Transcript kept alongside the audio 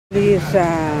This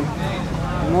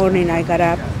morning I got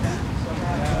up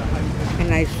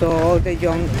and I saw all the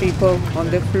young people on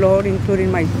the floor,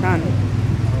 including my son.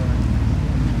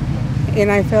 And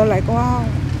I felt like, wow,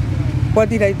 what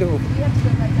did I do?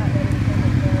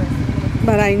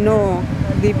 But I know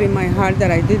deep in my heart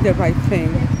that I did the right thing,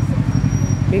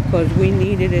 because we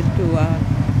needed it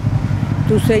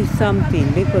to say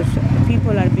something, because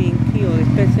people are being killed,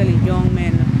 especially young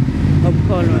men of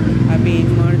color are being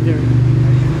murdered.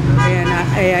 And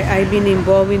I've been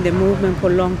involved in the movement for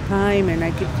a long time, and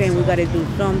I keep saying we got to do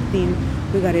something,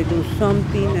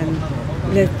 and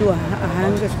let's do a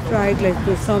hunger strike, let's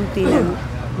do something, and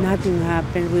nothing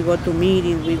happens. We go to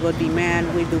meetings, we go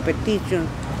demand, we do petitions,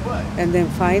 and then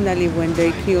finally when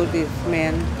they killed this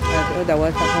man that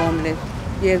was a homeless,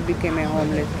 became a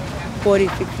homeless,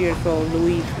 46 years old,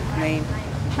 Luis, his name.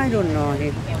 I don't know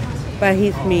him, but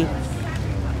he's me,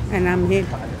 and I'm him.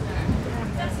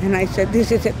 And I said,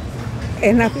 this is it.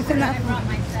 Enough is enough.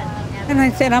 And I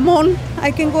said, I'm on.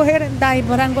 I can go ahead and die,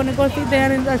 but I'm going to go sit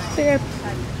there in the stairs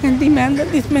and demand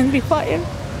that this man be fired.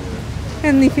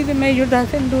 And if the mayor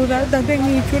doesn't do that, then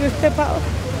he should step out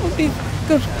of this,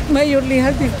 because Mayor Lee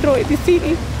has destroyed the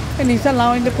city, and he's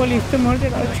allowing the police to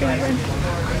murder our children.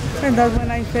 And that's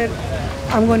when I said,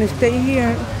 I'm going to stay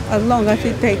here as long as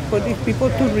it takes for these people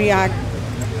to react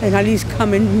and at least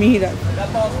come and meet us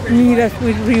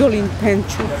with real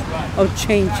intention of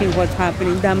changing what's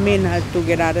happening. That man has to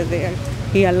get out of there.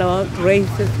 He allowed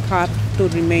racist cops to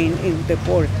remain in the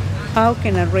force. How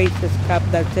can a racist cop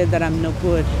that said that I'm no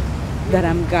good, that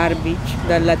I'm garbage,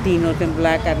 that Latinos and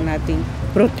black are nothing,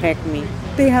 protect me?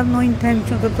 They have no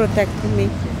intention of protecting me,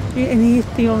 and he's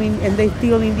still and they're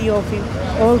still in the office.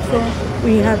 Also,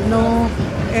 we have no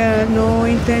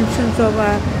intentions of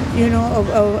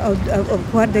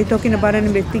what they're talking about, an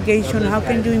investigation. How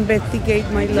can you investigate,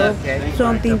 my love,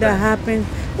 something that happened?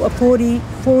 40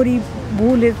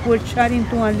 bullets were shot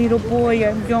into a little boy,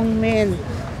 a young man,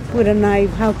 with a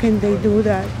knife. How can they do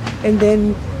that? And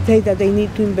then say that they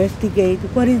need to investigate.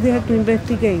 What is there to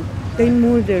investigate? They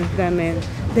murdered that man.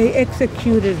 They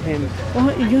executed him. Well,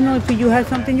 if you have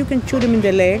something, you can shoot him in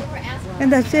the leg,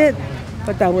 and that's it.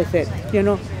 But that was it,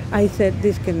 I said,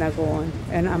 this cannot go on.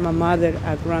 And I'm a mother,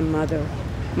 a grandmother.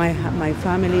 My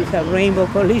family is a rainbow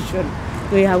coalition.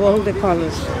 We have all the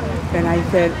colors. And I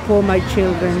said, for my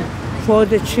children, for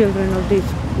the children of this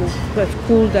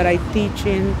school that I teach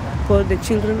in, for the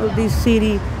children of this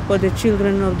city, for the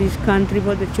children of this country,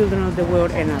 for the children of the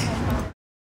world, enough.